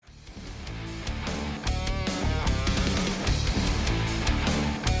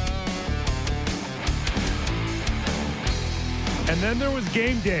And then there was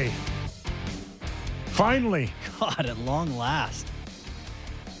game day. Finally. God, at long last.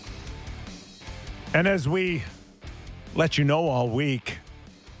 And as we let you know all week,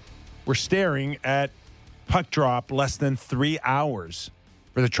 we're staring at puck drop less than 3 hours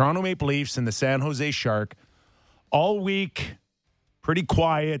for the Toronto Maple Leafs and the San Jose Shark. All week, pretty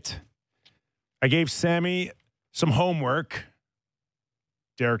quiet. I gave Sammy some homework.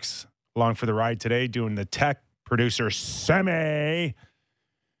 Derek's along for the ride today doing the tech. Producer Sammy.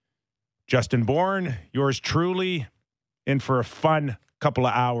 Justin Bourne, yours truly, in for a fun couple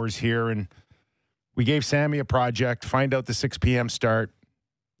of hours here. And we gave Sammy a project, find out the 6 p.m. start.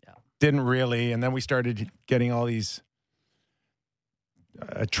 Yeah. Didn't really. And then we started getting all these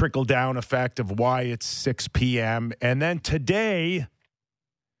trickle-down effect of why it's 6 p.m. And then today,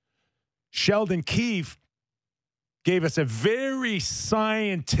 Sheldon Keefe gave us a very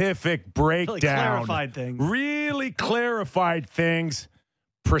scientific breakdown. Really clarified things.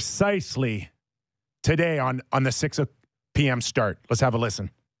 Precisely today on the 6 p.m. start. Let's have a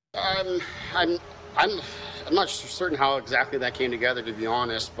listen. I'm not certain how exactly that came together, to be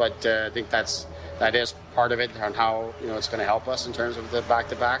honest, but I think that is part of it, on how it's going to help us in terms of the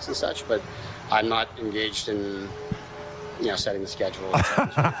back-to-backs and such. But I'm not engaged in setting the schedule or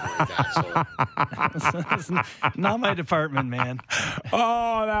anything like that. So. Not my department, man.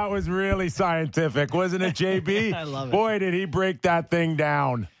 Oh, that was really scientific, wasn't it, JB? I love it. Boy, did he break that thing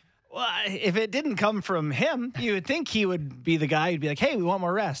down. Well, if it didn't come from him, you would think he would be the guy who'd be like, hey, we want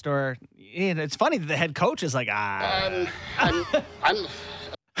more rest. Or it's funny that the head coach is like, I'm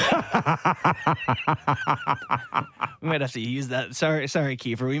we might have to use that. Sorry,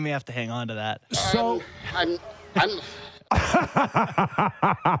 Kiefer. We may have to hang on to that. So I'm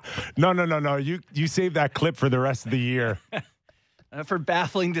No. You save that clip for the rest of the year. For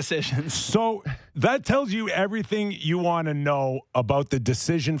baffling decisions. So that tells you everything you want to know about the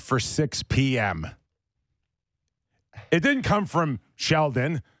decision for 6 p.m. It didn't come from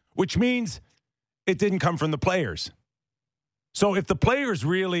Sheldon, which means it didn't come from the players. So if the players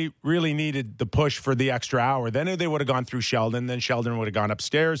really, really needed the push for the extra hour, then they would have gone through Sheldon. Then Sheldon would have gone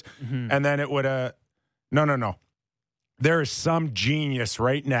upstairs. Mm-hmm. And then it would have... No. There is some genius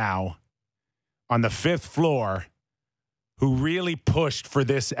right now on the 5th floor who really pushed for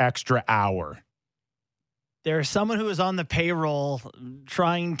this extra hour. There's someone who is on the payroll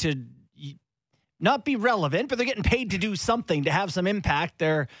trying to not be relevant, but they're getting paid to do something, to have some impact.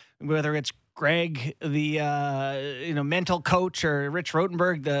 They're, whether it's Greg, the mental coach, or Rich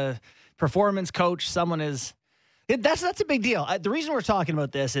Rotenberg, the performance coach, someone is... That's a big deal. The reason we're talking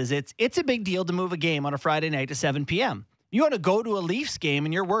about this is it's a big deal to move a game on a Friday night to 7 p.m. You want to go to a Leafs game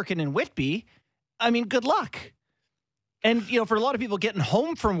and you're working in Whitby, I mean, good luck. And, for a lot of people getting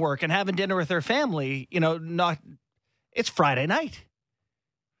home from work and having dinner with their family, it's Friday night.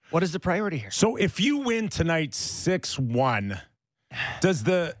 What is the priority here? So if you win tonight 6-1, does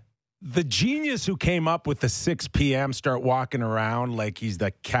the genius who came up with the 6 p.m. start walking around like he's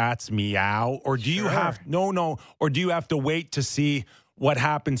the cat's meow? Or do you have or do you have to wait to see what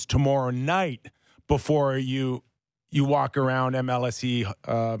happens tomorrow night before you walk around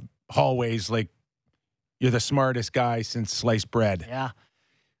MLSE hallways like you're the smartest guy since sliced bread? Yeah.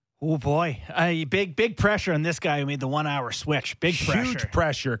 Oh, boy. Big pressure on this guy who made the 1 hour switch. Big pressure. Huge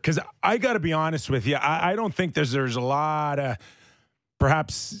pressure. Because I got to be honest with you, I don't think there's a lot of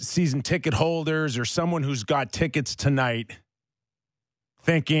perhaps season ticket holders or someone who's got tickets tonight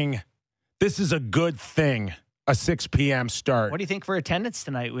thinking this is a good thing, a 6 p.m. start. What do you think for attendance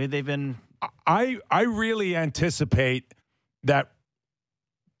tonight? They've been... I really anticipate that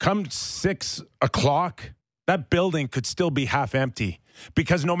come 6 o'clock, that building could still be half empty.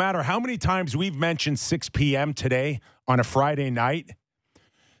 Because no matter how many times we've mentioned 6 p.m. today on a Friday night,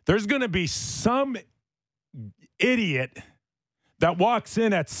 there's going to be some idiot that walks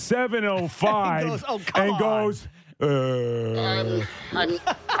in at 7:05 and goes,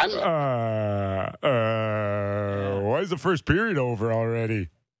 why is the first period over already?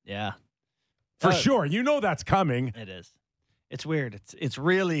 Yeah. For sure. That's coming. It is. It's weird. It's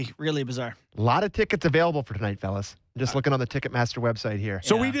really, really bizarre. A lot of tickets available for tonight, fellas. I'm just looking on the Ticketmaster website here.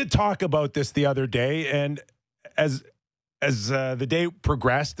 So we did talk about this the other day, and as the day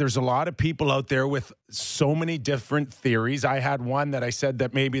progressed, there's a lot of people out there with so many different theories. I had one that I said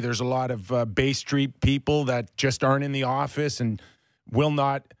that maybe there's a lot of Bay Street people that just aren't in the office and will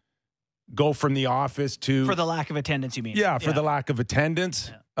not go from the office to... For the lack of attendance, you mean? Yeah, for the lack of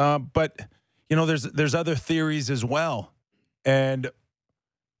attendance. Yeah. But, there's other theories as well. And,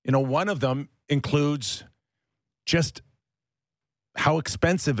 one of them includes just how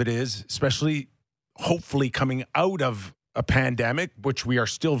expensive it is, especially hopefully coming out of a pandemic, which we are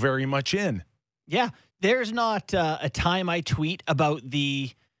still very much in. Yeah, there's not a time I tweet about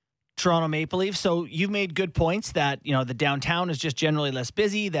the Toronto Maple Leafs. So you've made good points that, the downtown is just generally less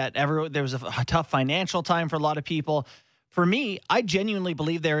busy, that there was a tough financial time for a lot of people. For me, I genuinely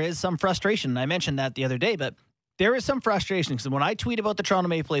believe there is some frustration. And I mentioned that the other day, but there is some frustration because when I tweet about the Toronto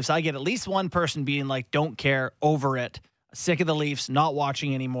Maple Leafs, I get at least one person being like, don't care, over it, sick of the Leafs, not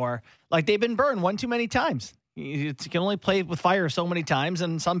watching anymore. Like they've been burned one too many times. You can only play with fire so many times,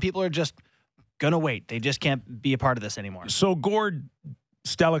 and some people are just going to wait. They just can't be a part of this anymore. So Gord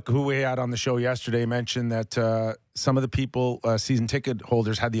Stellick, who we had on the show yesterday, mentioned that some of the people, season ticket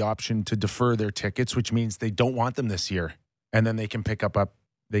holders, had the option to defer their tickets, which means they don't want them this year, and then they can pick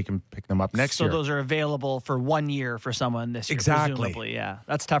them up next year. So those are available for 1 year for someone this year, exactly. Presumably, yeah.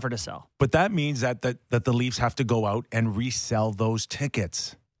 That's tougher to sell. But that means that the Leafs have to go out and resell those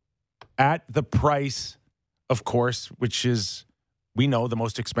tickets at the price, of course, which is, we know, the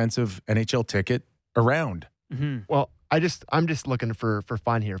most expensive NHL ticket around. Mm-hmm. Well, I'm just looking for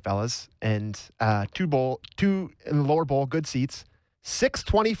fun here, fellas. And two in the lower bowl, good seats,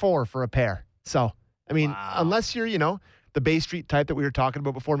 $624 for a pair. So, I mean, unless you're, the Bay Street type that we were talking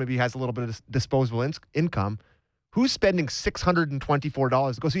about before, maybe has a little bit of disposable income, who's spending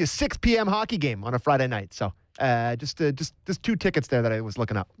 $624 to go see a 6 p.m. hockey game on a Friday night? So, just two tickets there that I was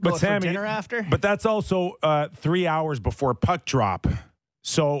looking up. But Sammy, dinner after? But that's also 3 hours before puck drop.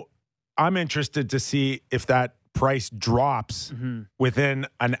 So I'm interested to see if that price drops within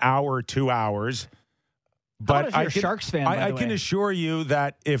an hour or 2 hours. But you're a Sharks fan, I can assure you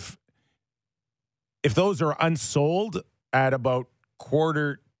that if those are unsold at about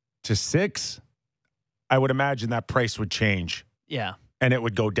 5:45, I would imagine that price would change. Yeah. And it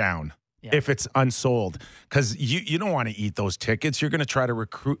would go down if it's unsold. Because you don't want to eat those tickets. You're going to try to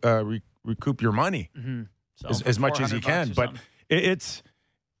recoup your money as much as you can. But it's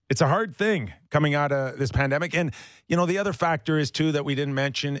a hard thing coming out of this pandemic. And, the other factor is, too, that we didn't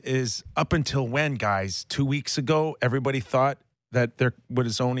mention is up until when, guys? 2 weeks ago, everybody thought that there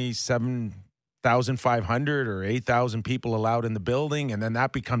was only 7,500 or 8,000 people allowed in the building, and then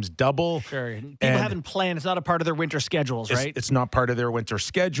that becomes double. Sure. People haven't planned. It's not a part of their winter schedules, right? It's not part of their winter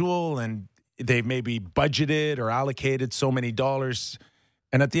schedule, and they've maybe budgeted or allocated so many dollars.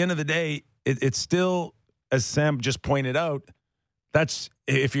 And at the end of the day, it's still, as Sam just pointed out, that's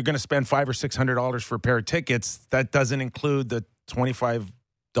if you're going to spend $500 or $600 for a pair of tickets, that doesn't include the $25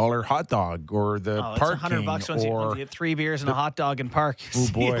 hot dog or the parking. It's $100 once you get 3 beers and a hot dog and park. Oh,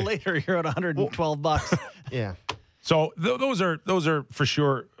 See you later. You're at $112. Yeah. So those are for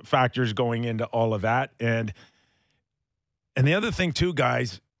sure factors going into all of that. And the other thing too,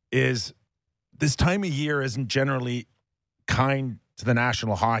 guys, is this time of year isn't generally kind to the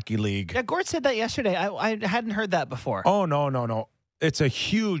National Hockey League. Yeah, Gord said that yesterday. I hadn't heard that before. Oh, no. It's a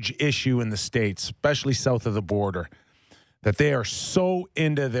huge issue in the States, especially south of the border, that they are so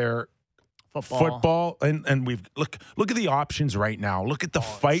into their football. And we've look at the options right now. Look at the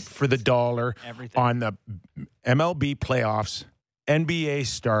fight for the dollar on the MLB playoffs, NBA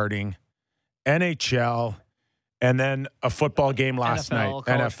starting, NHL, and then a football game last night,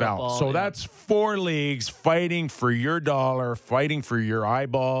 NFL. Football, so that's 4 leagues fighting for your dollar, fighting for your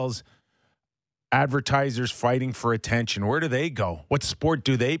eyeballs. Advertisers fighting for attention. Where do they go? What sport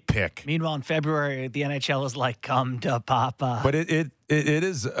do they pick? Meanwhile, in February, the NHL is like, come to Papa. But it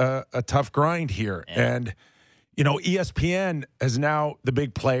is a tough grind here. Yeah. And, ESPN is now the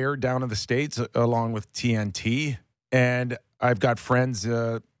big player down in the States along with TNT. And I've got friends,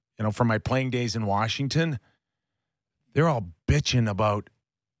 from my playing days in Washington. They're all bitching about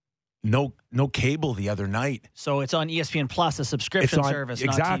no cable the other night. So it's on ESPN Plus, a subscription service,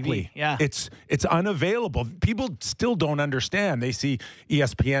 exactly. not TV. Yeah. It's unavailable. People still don't understand. They see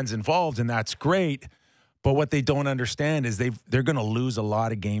ESPN's involved, and that's great. But what they don't understand is they're going to lose a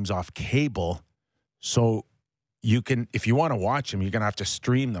lot of games off cable. So you can, if you want to watch them, you're going to have to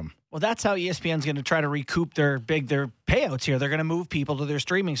stream them. Well, that's how ESPN's going to try to recoup their payouts here. They're going to move people to their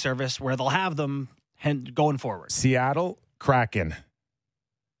streaming service where they'll have them going forward. Seattle Kraken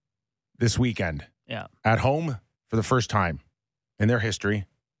this weekend. Yeah. At home for the first time in their history.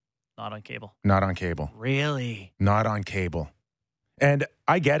 Not on cable. Not on cable. Really? Not on cable. And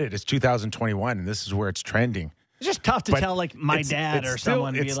I get it. It's 2021, and this is where it's trending. It's just tough to tell, like, my dad or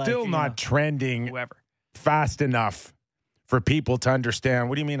someone. It's still not trending whoever. Fast enough for people to understand.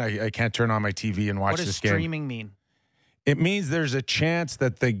 What do you mean I can't turn on my TV and watch this game? What does streaming mean? It means there's a chance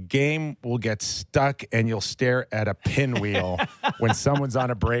that the game will get stuck and you'll stare at a pinwheel when someone's on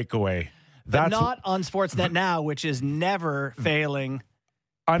a breakaway. But not on Sportsnet now, which is never failing.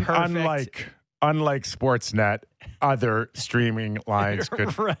 Unlike unlike Sportsnet, other streaming lines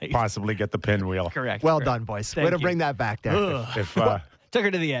could Right. possibly get the pinwheel. Correct. Well correct. done, boys. Thank Way to you. bring that back there. If Took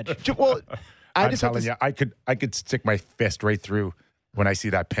her to the edge. Well, I I'm just have telling to you, I could stick my fist right through when I see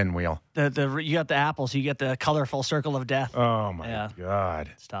that pinwheel. You got the apples. You get the colorful circle of death. Oh my Yeah. God,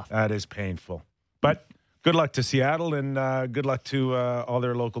 It's tough. that is painful. But good luck to Seattle, and good luck to all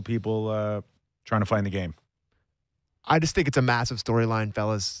their local people trying to find the game. I just think it's a massive storyline,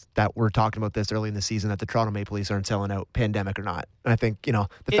 fellas, that we're talking about this early in the season that the Toronto Maple Leafs aren't selling out, pandemic or not. And I think, the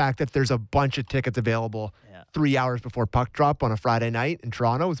fact that there's a bunch of tickets available 3 hours before puck drop on a Friday night in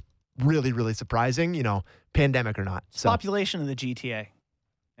Toronto is really, really surprising, pandemic or not. So Population of the GTA.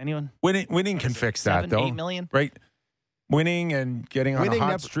 Anyone? Winning can fix that, 7, though. 8 million? Right? Winning and getting on a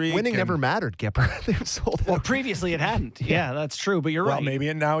hot streak. winning and- never mattered, Kipper. They've sold Well, out. previously it hadn't. Yeah, that's true. But you're Well, right.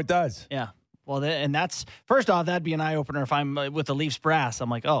 maybe now it does. Yeah. Well, and that's first off, that'd be an eye opener if I'm with the Leafs brass. I'm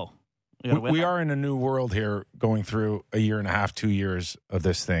like, oh, We are in a new world here, going through a year and a half, 2 years of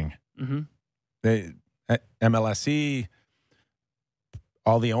this thing. Mm-hmm. MLSE,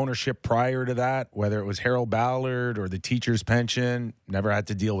 all the ownership prior to that, whether it was Harold Ballard or the teacher's pension, never had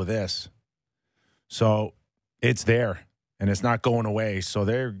to deal with this. So it's there, and it's not going away. So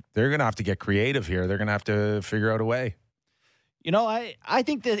they're going to have to get creative here. They're going to have to figure out a way. I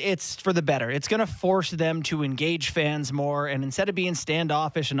think that it's for the better. It's going to force them to engage fans more, and instead of being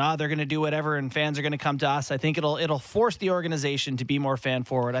standoffish and they're going to do whatever and fans are going to come to us, I think it'll force the organization to be more fan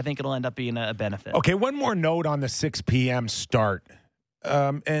forward. I think it'll end up being a benefit. Okay, one more note on the 6 p.m. start.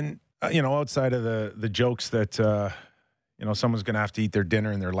 Outside of the jokes that, someone's going to have to eat their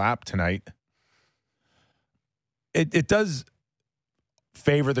dinner in their lap tonight, it does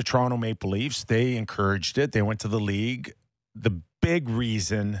favor the Toronto Maple Leafs. They encouraged it. They went to the league. The big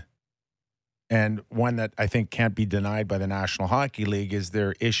reason, and one that I think can't be denied by the National Hockey League, is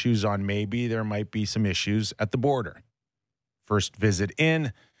there might be some issues at the border. First visit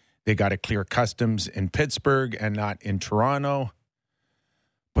in, they got to clear customs in Pittsburgh and not in Toronto.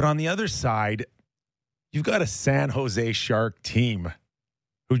 But on the other side, you've got a San Jose Shark team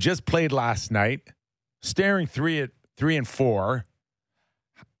who just played last night, staring 3-4.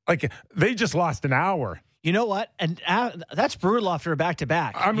 Like, they just lost an hour. You know what? And that's brutal after a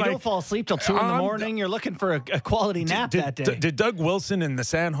back-to-back. You don't fall asleep till 2 in the morning. You're looking for a quality nap that day. Did Doug Wilson and the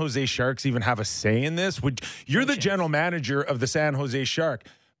San Jose Sharks even have a say in this? You're the general manager of the San Jose Shark.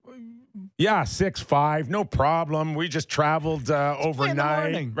 Yeah, 6-5, no problem. We just traveled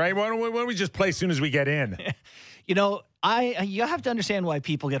overnight, right? Why don't we just play as soon as we get in? You have to understand why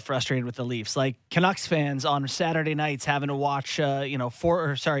people get frustrated with the Leafs. Like Canucks fans on Saturday nights having to watch,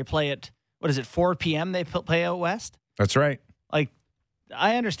 play at, 4 p.m. they play out west? That's right. Like,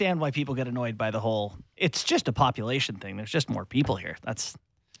 I understand why people get annoyed by the whole, it's just a population thing. There's just more people here.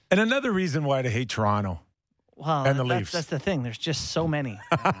 And another reason why to hate Toronto. Well, and the Leafs. That's the thing. There's just so many.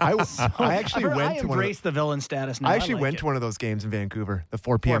 I embrace the villain status now. I actually went to one of those games in Vancouver, the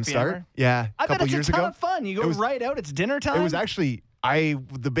 4 p.m. 4 start. Yeah, I bet it's years a ton ago. of fun. You go right out. It's dinner time. It was actually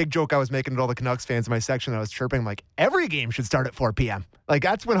the big joke I was making to all the Canucks fans in my section. I was chirping like every game should start at 4 p.m. Like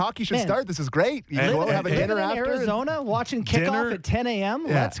that's when hockey should start. This is great. You go have a dinner in after. Arizona, watching kickoff at 10 a.m.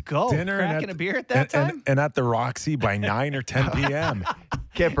 Yeah. Let's go. Dinner cracking a beer at that time. And at the Roxy by 9 or 10 p.m.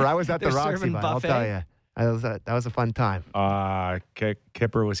 Kipper, I was at the They're Roxy, serving bud, I'll buffet. tell you. That was a fun time.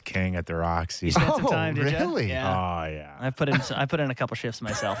 Kipper was king at the Roxy. You spent some time, did you? really? Yeah. Oh, yeah. I put in a couple shifts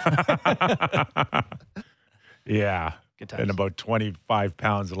myself. Yeah. Good times. And about 25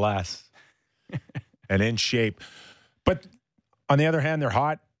 pounds less and in shape. But on the other hand, they're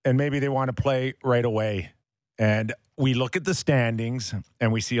hot and maybe they want to play right away. And we look at the standings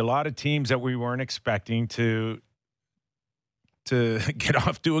and we see a lot of teams that we weren't expecting to get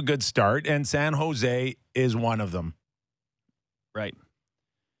off to a good start. And San Jose is one of them. Right.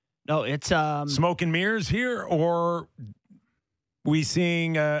 No, it's Smoke and mirrors here, or we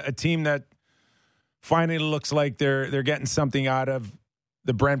seeing a team that finally looks like they're getting something out of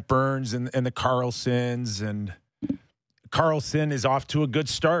the Brent Burns and the Carlsons, and Carlson is off to a good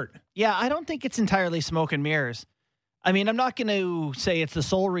start. Yeah, I don't think it's entirely smoke and mirrors. I mean, I'm not going to say it's the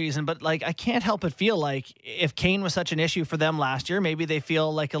sole reason, but like I can't help but feel like if Kane was such an issue for them last year, maybe they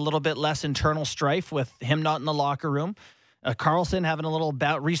feel like a little bit less internal strife with him not in the locker room. Carlson having a little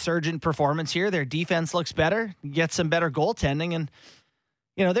resurgent performance here. Their defense looks better, get some better goaltending, and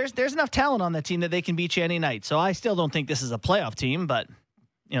there's enough talent on that team that they can beat you any night. So I still don't think this is a playoff team, but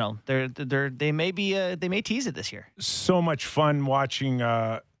they may tease it this year. So much fun watching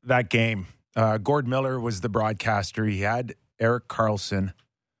that game. Gord Miller was the broadcaster. He had Erik Karlsson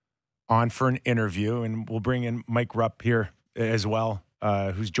on for an interview, and we'll bring in Mike Rupp here as well,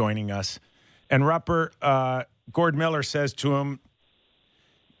 who's joining us. And Rupper, Gord Miller says to him,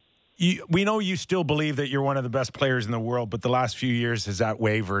 we know you still believe that you're one of the best players in the world, but the last few years has that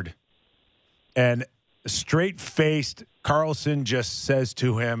wavered. And straight-faced Karlsson just says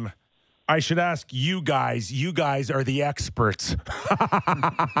to him, I should ask you guys. You guys are the experts.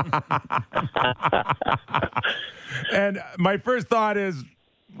 And my first thought is,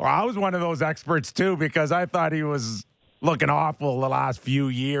 well, I was one of those experts too, because I thought he was looking awful the last few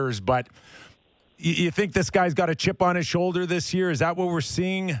years. But you think this guy's got a chip on his shoulder this year? Is that what we're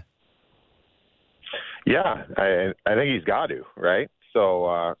seeing? Yeah, I think he's got to, right?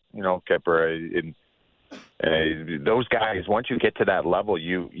 So, Kipper, those guys, once you get to that level,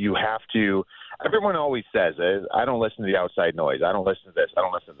 you have to – everyone always says, I don't listen to the outside noise. I don't listen to this. I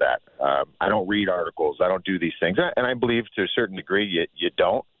don't listen to that. I don't read articles. I don't do these things. And I believe to a certain degree you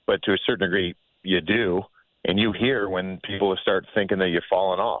don't, but to a certain degree you do. And you hear when people start thinking that you've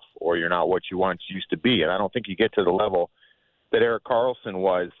fallen off or you're not what you once used to be. And I don't think you get to the level that Erik Karlsson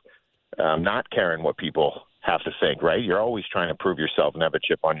was not caring what people have to think, right? You're always trying to prove yourself and have a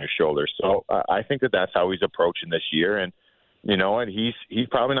chip on your shoulder. So I think that's how he's approaching this year. And you know what? He's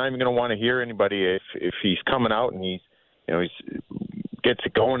probably not even going to want to hear anybody if he's coming out and he's gets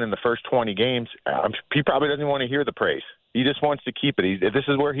it going in the first 20 games. He probably doesn't want to hear the praise. He just wants to keep it. This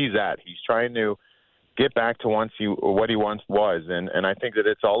is where he's at. He's trying to get back to what he once was. And I think that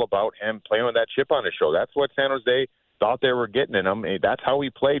it's all about him playing with that chip on his shoulder. That's what San Jose thought they were getting in him. That's how he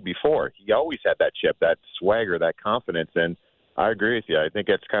played before. He always had that chip, that swagger, that confidence. And I agree with you. I think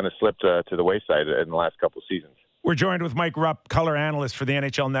it's kind of slipped to the wayside in the last couple of seasons. We're joined with Mike Rupp, color analyst for the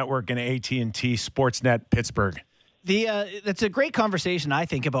NHL Network and AT&T Sportsnet Pittsburgh. That's a great conversation, I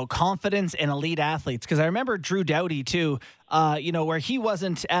think, about confidence and elite athletes. Because I remember Drew Doughty, too, where he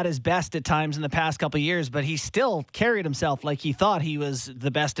wasn't at his best at times in the past couple of years, but he still carried himself like he thought he was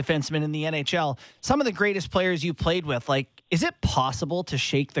the best defenseman in the NHL. Some of the greatest players you played with, is it possible to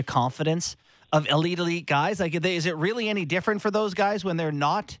shake the confidence of elite guys? Is it really any different for those guys when they're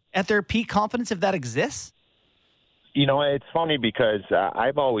not at their peak confidence, if that exists? It's funny because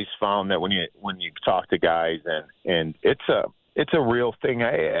I've always found that when you talk to guys and it's a real thing.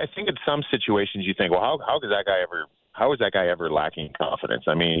 I think in some situations you think, well, how is that guy ever lacking confidence?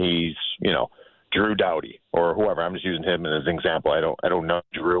 I mean, he's Drew Doughty or whoever. I'm just using him as an example. I don't know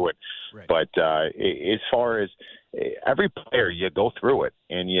Drew, right. But as far as every player, you go through it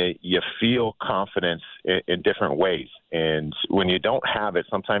and you feel confidence in different ways. And when you don't have it,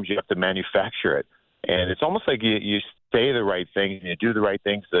 sometimes you have to manufacture it. And it's almost like you say the right things and you do the right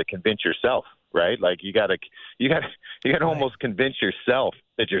things to convince yourself, right? Like you gotta right. Almost convince yourself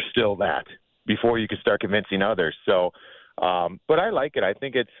that you're still that before you can start convincing others. So, but I like it. I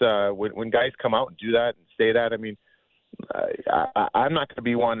think it's when guys come out and do that and say that. I mean, I'm not going to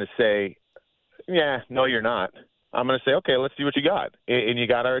be one to say, yeah, no, you're not. I'm going to say, okay, let's see what you got, and you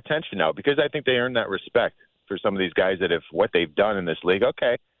got our attention now because I think they earn that respect for some of these guys that have what they've done in this league.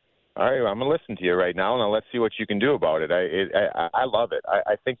 Okay. All right, I'm going to listen to you right now, and let's see what you can do about it. I love it.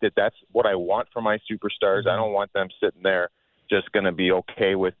 I think that's what I want for my superstars. I don't want them sitting there just going to be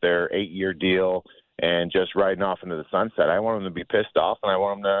okay with their 8-year deal and just riding off into the sunset. I want them to be pissed off, and I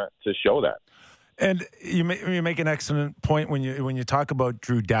want them to show that. And you make an excellent point when you talk about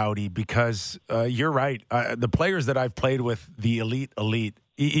Drew Doughty because you're right. The players that I've played with, the elite,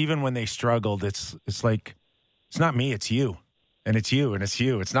 even when they struggled, it's like it's not me, it's you. And it's you, and it's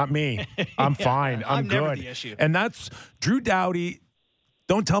you. It's not me. I'm fine. I'm good. Never the issue. And that's Drew Doughty.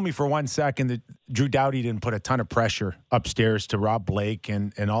 Don't tell me for 1 second that Drew Doughty didn't put a ton of pressure upstairs to Rob Blake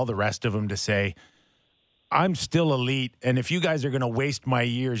and all the rest of them to say, I'm still elite, and if you guys are going to waste my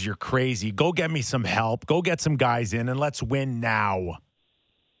years, you're crazy. Go get me some help. Go get some guys in, and let's win now.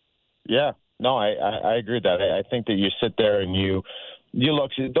 Yeah. No, I agree with that. I think that you sit there and you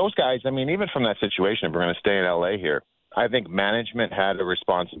look – those guys, I mean, even from that situation, if we're going to stay in L.A. here, I think management had a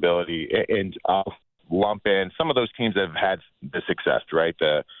responsibility, and I'll lump in some of those teams that have had the success, right?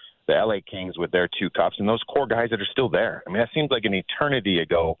 The LA Kings with their 2 cups, and those core guys that are still there. I mean, that seems like an eternity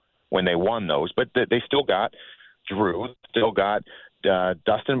ago when they won those, but they still got Drew, still got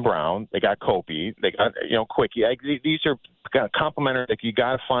Dustin Brown, they got Kopi, they got Quickie. These are kind of complementary. Like you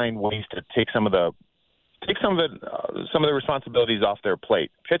got to find ways to take some of the responsibilities off their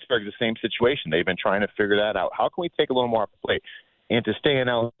plate. Pittsburgh's the same situation. They've been trying to figure that out. How can we take a little more off the plate? And to stay in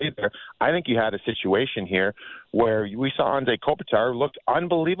LA there, I think you had a situation here where we saw Anze Kopitar looked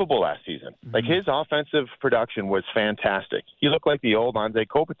unbelievable last season. Mm-hmm. Like his offensive production was fantastic. He looked like the old Anze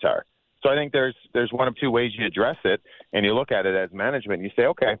Kopitar. So I think there's one of 2 ways you address it, and you look at it as management. And you say,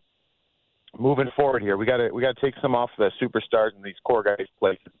 okay, moving forward here, we got to take some off the superstars and these core guys'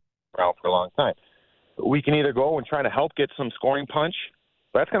 places. around for a long time. We can either go and try to help get some scoring punch,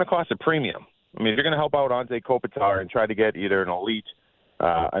 but that's going to cost a premium. I mean, if you're going to help out Anze Kopitar and try to get either an elite,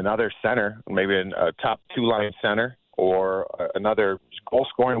 another center, maybe a top two-line center, or another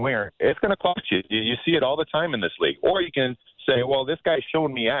goal-scoring winger, it's going to cost you. You see it all the time in this league. Or you can say, well, this guy showed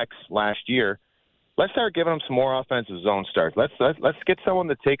me X last year. Let's start giving him some more offensive zone starts. Let's get someone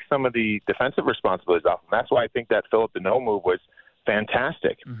to take some of the defensive responsibilities off him. That's why I think that Philip Deneau move was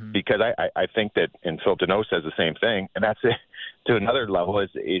fantastic, because I think that, and Philip Deneau says the same thing, and that's it. To another level is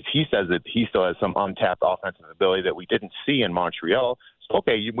he says that he still has some untapped offensive ability that we didn't see in Montreal. So,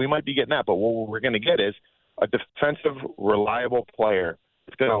 okay, we might be getting that, but what we're going to get is a defensive, reliable player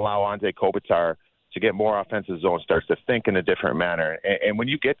that's going to allow Anze Kopitar to get more offensive zone starts, to think in a different manner. And when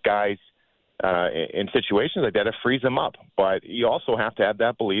you get guys in situations like that, it frees them up. But you also have to have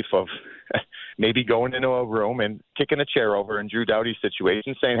that belief of maybe going into a room and kicking a chair over in Drew Doughty's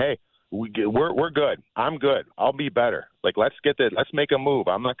situation, saying, hey, we're good. I'm good. I'll be better. Like, let's make a move.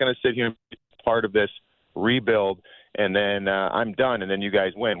 I'm not going to sit here and be part of this rebuild, and then I'm done, and then you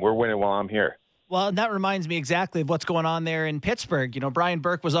guys win. We're winning while I'm here. Well, and that reminds me exactly of what's going on there in Pittsburgh. You know, Brian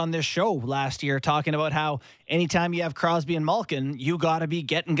Burke was on this show last year talking about how anytime you have Crosby and Malkin, you got to be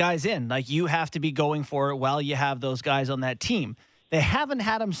getting guys in. Like, you have to be going for it while you have those guys on that team. They haven't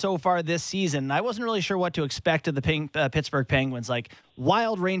had them so far this season. I wasn't really sure what to expect of the Pittsburgh Penguins. Like,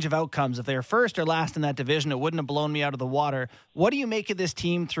 wild range of outcomes. If they're first or last in that division, it wouldn't have blown me out of the water. What do you make of this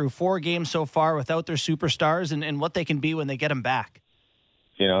team through 4 games so far without their superstars, and what they can be when they get them back?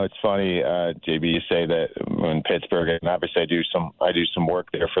 You know, it's funny, JB, you say that when Pittsburgh, and obviously I do some work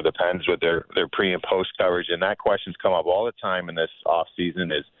there for the Pens with their pre and post coverage, and that question's come up all the time in this off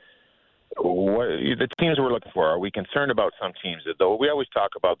season is, what the teams we're looking for. Are we concerned about some teams? Though we always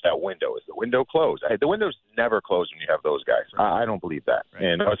talk about that window. Is the window closed? The window's never closed when you have those guys. I don't believe that. Right.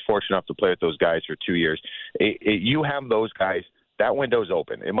 And I was fortunate enough to play with those guys for 2 years. You have those guys. That window's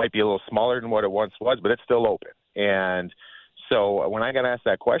open. It might be a little smaller than what it once was, but it's still open. And so when I got asked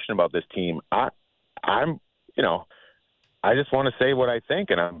that question about this team, I'm I just want to say what I think,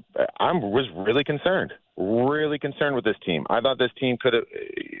 and I was really concerned with this team. I thought this team could have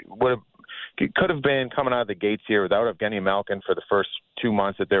been coming out of the gates here without Evgeny Malkin for the first 2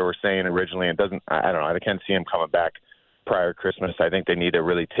 months that they were saying originally. I don't know. I can't see him coming back prior to Christmas. I think they need to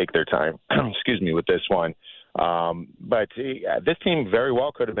really take their time. Excuse me, with this one. But this team very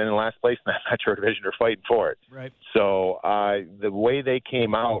well could have been in last place in that Metro Division or fighting for it. Right. So the way they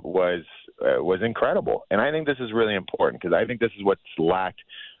came out was incredible, and I think this is really important because I think this is what's lacked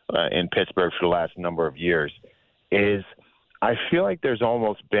in Pittsburgh for the last number of years. Is I feel like there's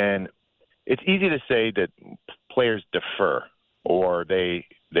almost been. It's easy to say that players defer or they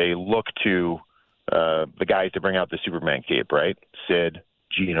look to the guys to bring out the Superman cape, right? Sid,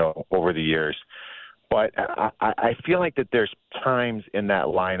 Gino, over the years. But I feel like that there's times in that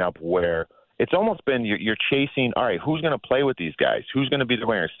lineup where it's almost been you're chasing, all right, who's going to play with these guys? Who's going to be the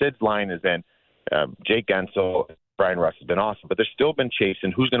winger? Sid's line has been Jake Gensel, Brian Russ has been awesome, but there's still been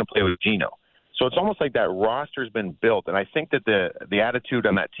chasing who's going to play with Gino. So it's almost like that roster's been built, and I think that the attitude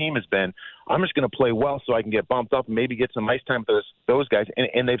on that team has been, I'm just going to play well so I can get bumped up and maybe get some ice time for those guys.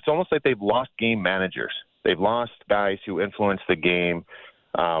 And it's almost like they've lost game managers. They've lost guys who influence the game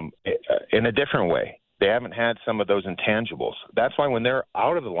in a different way. They haven't had some of those intangibles. That's why when they're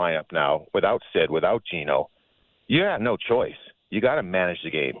out of the lineup now, without Sid, without Gino, you got no choice. You got to manage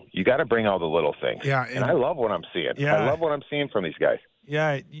the game. You got to bring all the little things. Yeah, and I love what I'm seeing. Yeah, I love what I'm seeing from these guys.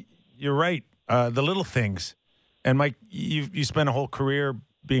 Yeah, you're right. The little things. And, Mike, you spent a whole career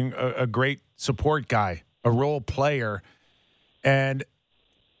being a great support guy, a role player. And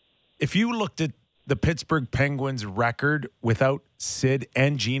if you looked at the Pittsburgh Penguins record without Sid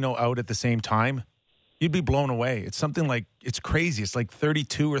and Gino out at the same time, you'd be blown away. It's something like, it's crazy. It's like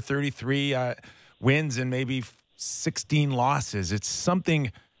 32 or 33 wins and maybe 16 losses. It's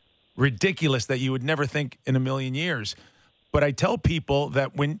something ridiculous that you would never think in a million years. But I tell people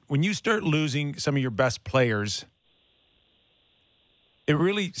that when you start losing some of your best players, it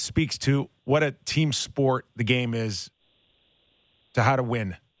really speaks to what a team sport the game is, to how to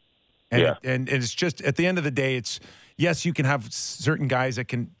win. And, and it's just, at the end of the day, it's, yes, you can have certain guys that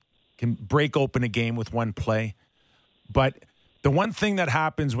can break open a game with one play. But the one thing that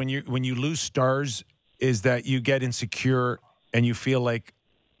happens when you lose stars is that you get insecure and you feel like,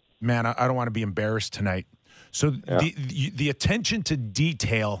 man, I don't want to be embarrassed tonight. So the attention to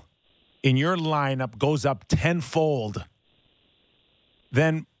detail in your lineup goes up tenfold.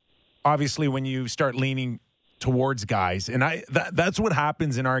 Then, obviously, when you start leaning towards guys. And that's what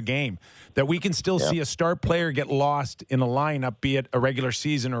happens in our game, that we can still see a star player get lost in a lineup, be it a regular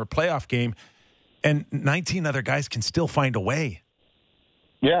season or a playoff game, and 19 other guys can still find a way.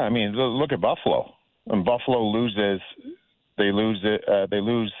 Yeah, I mean, look at Buffalo. When Buffalo loses, they lose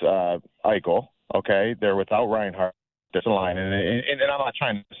Eichel. Okay, they're without Reinhart. There's a line, and I'm not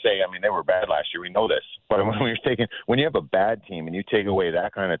trying to say, I mean, they were bad last year. We know this, but when you have a bad team and you take away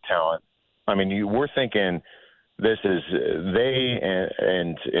that kind of talent, I mean, we're thinking this is they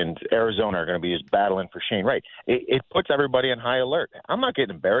and Arizona are going to be just battling for Shane Wright. It puts everybody on high alert. I'm not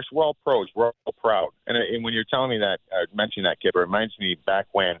getting embarrassed. We're all pros. We're all proud. And when you're telling me that, mentioning that, Kipper, it reminds me back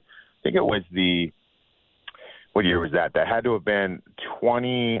when, I think it was what year was that? That had to have been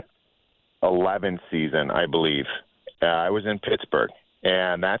 2011 season, I believe. I was in Pittsburgh,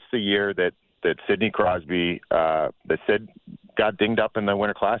 and that's the year that Sidney Crosby, that Sid got dinged up in the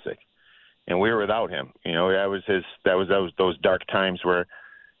Winter Classic, and we were without him. You know, that was those dark times where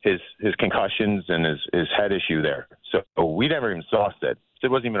his concussions and his head issue there. So we never even saw Sid.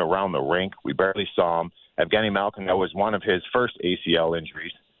 Sid wasn't even around the rink. We barely saw him. Evgeny Malkin, that was one of his first ACL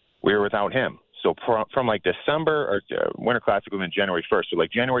injuries. We were without him. So from like December or Winter Classic was January 1st. So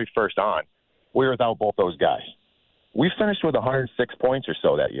like January 1st on, we were without both those guys. We finished with 106 points or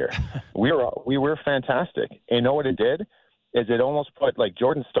so that year. We were fantastic. And you know what it did? Is it almost put, like,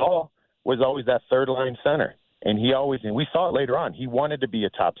 Jordan Staal was always that third-line center. And and we saw it later on, he wanted to be a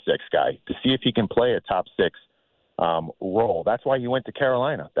top six guy to see if he can play a top six role. That's why he went to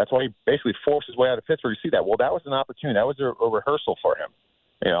Carolina. That's why he basically forced his way out of Pittsburgh. You see that? Well, that was an opportunity. That was a rehearsal for him.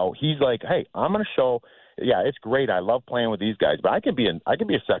 You know, he's like, hey, I'm going to show – yeah, it's great. I love playing with these guys, but I could be a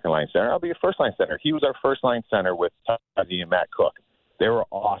second-line center. I'll be a first-line center. He was our first-line center with Tazi and Matt Cook. They were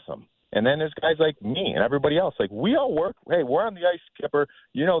awesome. And then there's guys like me and everybody else. Like, we all work. Hey, we're on the ice, Kipper.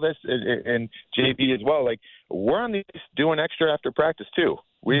 You know this, and JB as well. Like, we're on the ice doing extra after practice, too.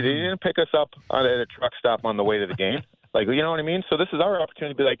 They didn't pick us up at a truck stop on the way to the game. Like, you know what I mean? So this is our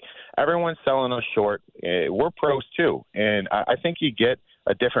opportunity to be like, everyone's selling us short. We're pros, too. And I think you get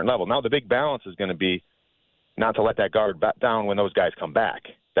a different level. Now, the big balance is going to be not to let that guard back down when those guys come back.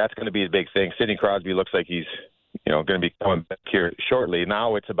 That's going to be the big thing. Sidney Crosby looks like he's, going to be coming back here shortly.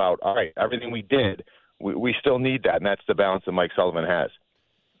 Now it's about, all right, everything we did, we still need that, and that's the balance that Mike Sullivan has.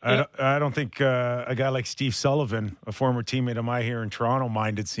 I don't think a guy like Steve Sullivan, a former teammate of mine here in Toronto,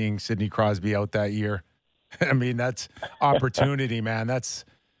 minded seeing Sidney Crosby out that year. I mean, that's opportunity, man. That's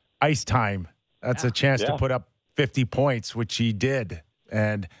ice time. That's a chance to put up 50 points, which he did.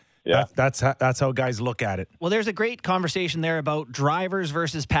 And that's how guys look at it. Well, there's a great conversation there about drivers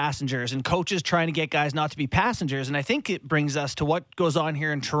versus passengers and coaches trying to get guys not to be passengers. And I think it brings us to what goes on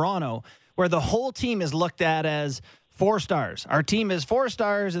here in Toronto, where the whole team is looked at as 4 stars. Our team is 4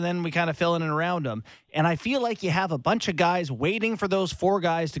 stars, and then we kind of fill in and around them. And I feel like you have a bunch of guys waiting for those 4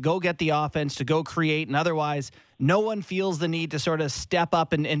 guys to go get the offense, to go create, and otherwise no one feels the need to sort of step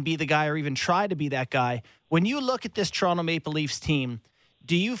up and be the guy or even try to be that guy. When you look at this Toronto Maple Leafs team,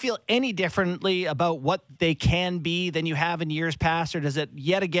 do you feel any differently about what they can be than you have in years past, or does it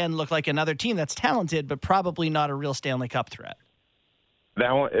yet again look like another team that's talented but probably not a real Stanley Cup threat?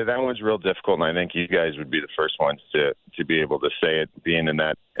 That one's real difficult, and I think you guys would be the first ones to be able to say it, being in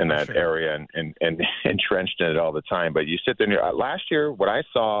that area and entrenched in it all the time. But you sit there. Last year, what I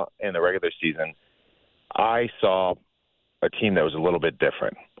saw in the regular season, I saw a team that was a little bit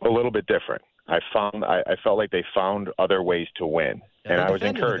different. I felt like they found other ways to win, and I was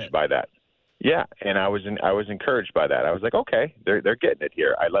encouraged by that. Yeah, and I was encouraged by that. I was like, okay, they're getting it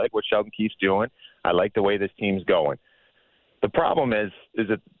here. I like what Sheldon Keefe's doing. I like the way this team's going. The problem is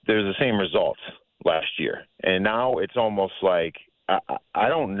that there's the same results last year, and now it's almost like I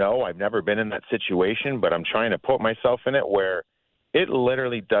don't know. I've never been in that situation, but I'm trying to put myself in it where it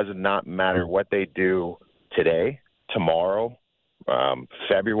literally does not matter what they do today, tomorrow,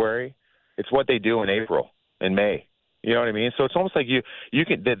 February. It's what they do in April, in May. You know what I mean? So it's almost like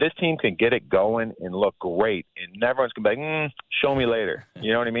this team can get it going and look great, and everyone's going to be like, show me later.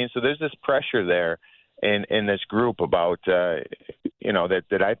 You know what I mean? So there's this pressure there in this group about that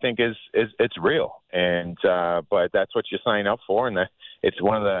I think is it's real, and but that's what you sign up for, and it's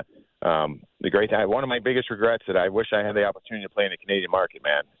one of one of my biggest regrets that I wish I had the opportunity to play in the Canadian market,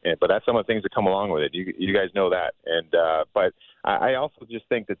 man. But that's some of the things that come along with it. You guys know that, and but I also just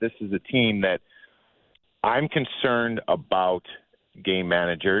think that this is a team that I'm concerned about game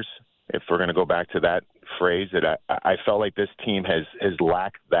managers. If we're going to go back to that phrase, that I felt like this team has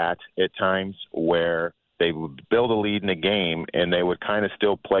lacked that at times, where they would build a lead in a game and they would kind of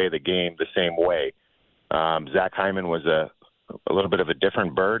still play the game the same way. Zach Hyman was a a little bit of a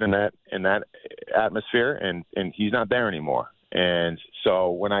different bird in that atmosphere, and he's not there anymore. And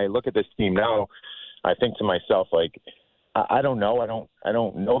so when I look at this team now, I think to myself, like, I don't know. I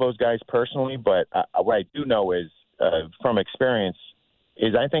don't know those guys personally, but what I do know is from experience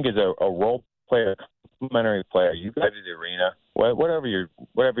is I think as a role player, complimentary player, you go to the arena,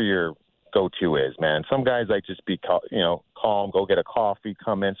 whatever your go-to is, man. Some guys like just be calm, go get a coffee,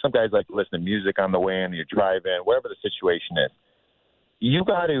 come in. Some guys like to listen to music on the way in, you drive in, whatever the situation is. You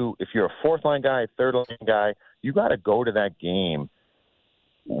got to, if you're a fourth-line guy, third-line guy, you got to go to that game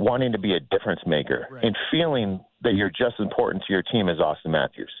wanting to be a difference maker and feeling that you're just as important to your team as Austin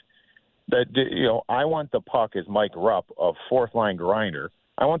Matthews. That, I want the puck as Mike Rupp, a fourth-line grinder.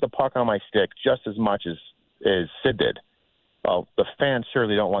 I want the puck on my stick just as much as Sid did. Well, the fans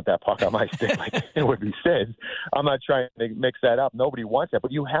surely don't want that puck on my stick like it would be Sid's. I'm not trying to mix that up. Nobody wants that,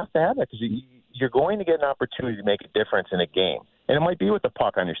 but you have to have that because you're going to get an opportunity to make a difference in a game. And it might be with the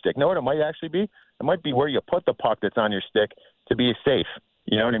puck on your stick. Know what it might actually be? It might be where you put the puck that's on your stick to be safe.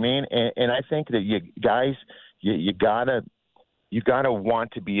 You know what I mean? And I think that you guys, you gotta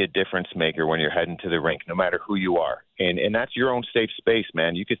want to be a difference maker when you're heading to the rink, no matter who you are. And that's your own safe space,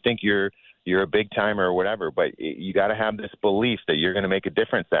 man. You could think you're a big timer or whatever, but you got to have this belief that you're going to make a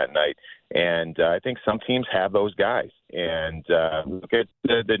difference that night. And I think some teams have those guys. And look at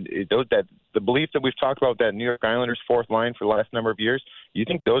the belief that we've talked about, that New York Islanders fourth line for the last number of years. You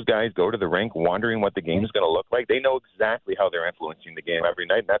think those guys go to the rink wondering what the game is going to look like? They know exactly how they're influencing the game every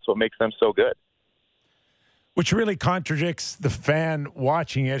night, and that's what makes them so good. Which really contradicts the fan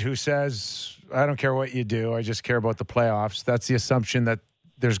watching it who says, I don't care what you do, I just care about the playoffs. That's the assumption that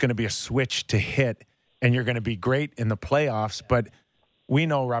there's going to be a switch to hit and you're going to be great in the playoffs. But we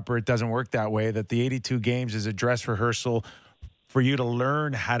know, Rupper, it doesn't work that way, that the 82 games is a dress rehearsal for you to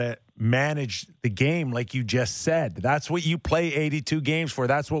learn how to manage the game like you just said. That's what you play 82 games for.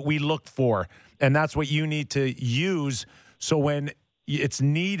 That's what we look for. And that's what you need to use. So when it's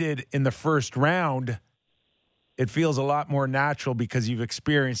needed in the first round, it feels a lot more natural because you've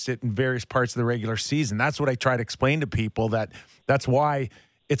experienced it in various parts of the regular season. That's what I try to explain to people, that's why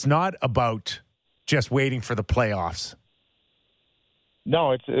it's not about just waiting for the playoffs.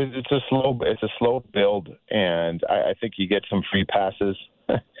 No, it's a slow build, and I think you get some free passes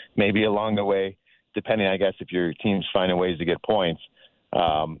maybe along the way, depending, I guess, if your team's finding ways to get points.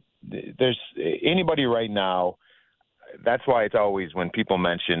 There's anybody right now. That's why it's always when people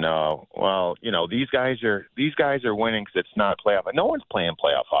mention, these guys are winning because it's not playoff. But no one's playing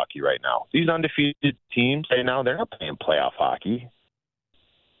playoff hockey right now. These undefeated teams right now, they're not playing playoff hockey.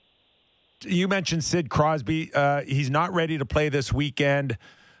 You mentioned Sid Crosby. He's not ready to play this weekend,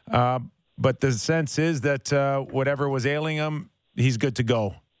 but the sense is that whatever was ailing him, he's good to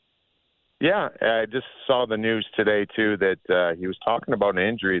go. Yeah, I just saw the news today, too, that he was talking about an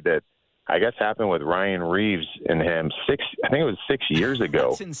injury that I guess happened with Ryan Reeves and him 6 years ago.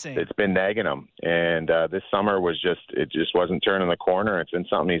 That's insane. It's been nagging him. And this summer it just wasn't turning the corner. It's been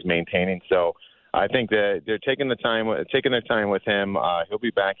something he's maintaining. So I think that they're taking their time with him. He'll be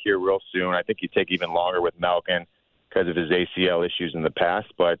back here real soon. I think he'd take even longer with Malkin because of his ACL issues in the past.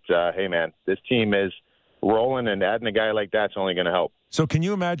 But, hey, man, this team is rolling, and adding a guy like that's only going to help. So can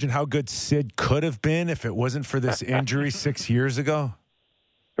you imagine how good Sid could have been if it wasn't for this injury 6 years ago?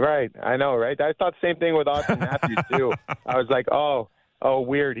 Right. I know, right? I thought the same thing with Austin Matthews, too. I was like, oh,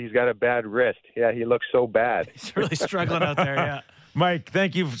 weird. He's got a bad wrist. Yeah, he looks so bad. He's really struggling out there, yeah. Mike,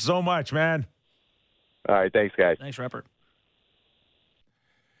 thank you so much, man. All right, thanks, guys. Thanks, Rupert.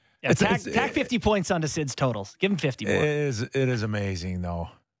 Yeah, tack 50 points onto Sid's totals. Give him 50 more. It is amazing, though.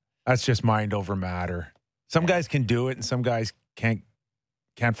 That's just mind over matter. Some guys can do it, and some guys can't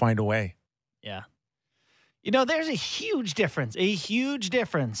find a way. Yeah. There's a huge difference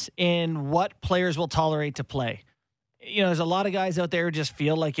in what players will tolerate to play. There's a lot of guys out there who just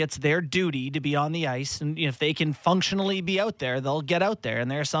feel like it's their duty to be on the ice. And if they can functionally be out there, they'll get out there. And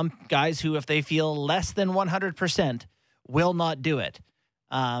there are some guys who, if they feel less than 100%, will not do it.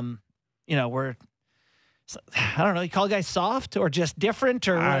 I don't know, you call guys soft or just different,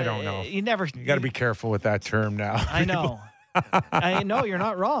 or I don't know. You got to be careful with that term now. I know. I know you're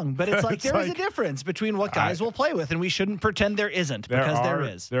not wrong, but it's like there is a difference between what guys will play with, and we shouldn't pretend there isn't, because there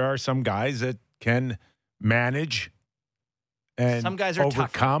is. There are some guys that can manage and some guys are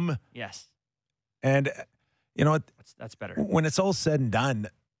overcome. Tougher. Yes. And that's better. When it's all said and done,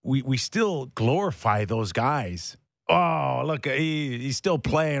 we still glorify those guys. Oh, look, he's still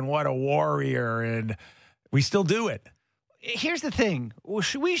playing. What a warrior. And we still do it. Here's the thing.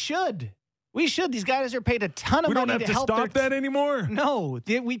 We should. These guys are paid a ton of money to help. We don't have to stop that anymore? No.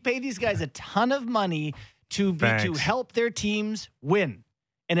 We pay these guys a ton of money to help their teams win.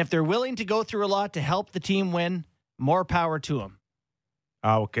 And if they're willing to go through a lot to help the team win, more power to them.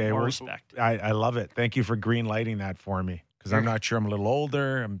 Okay. More respect. I love it. Thank you for green lighting that for me, because I'm not sure. I'm a little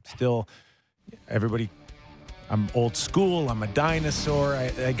older. I'm still I'm old school. I'm a dinosaur.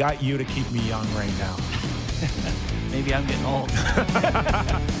 I got you to keep me young right now. Maybe I'm getting old.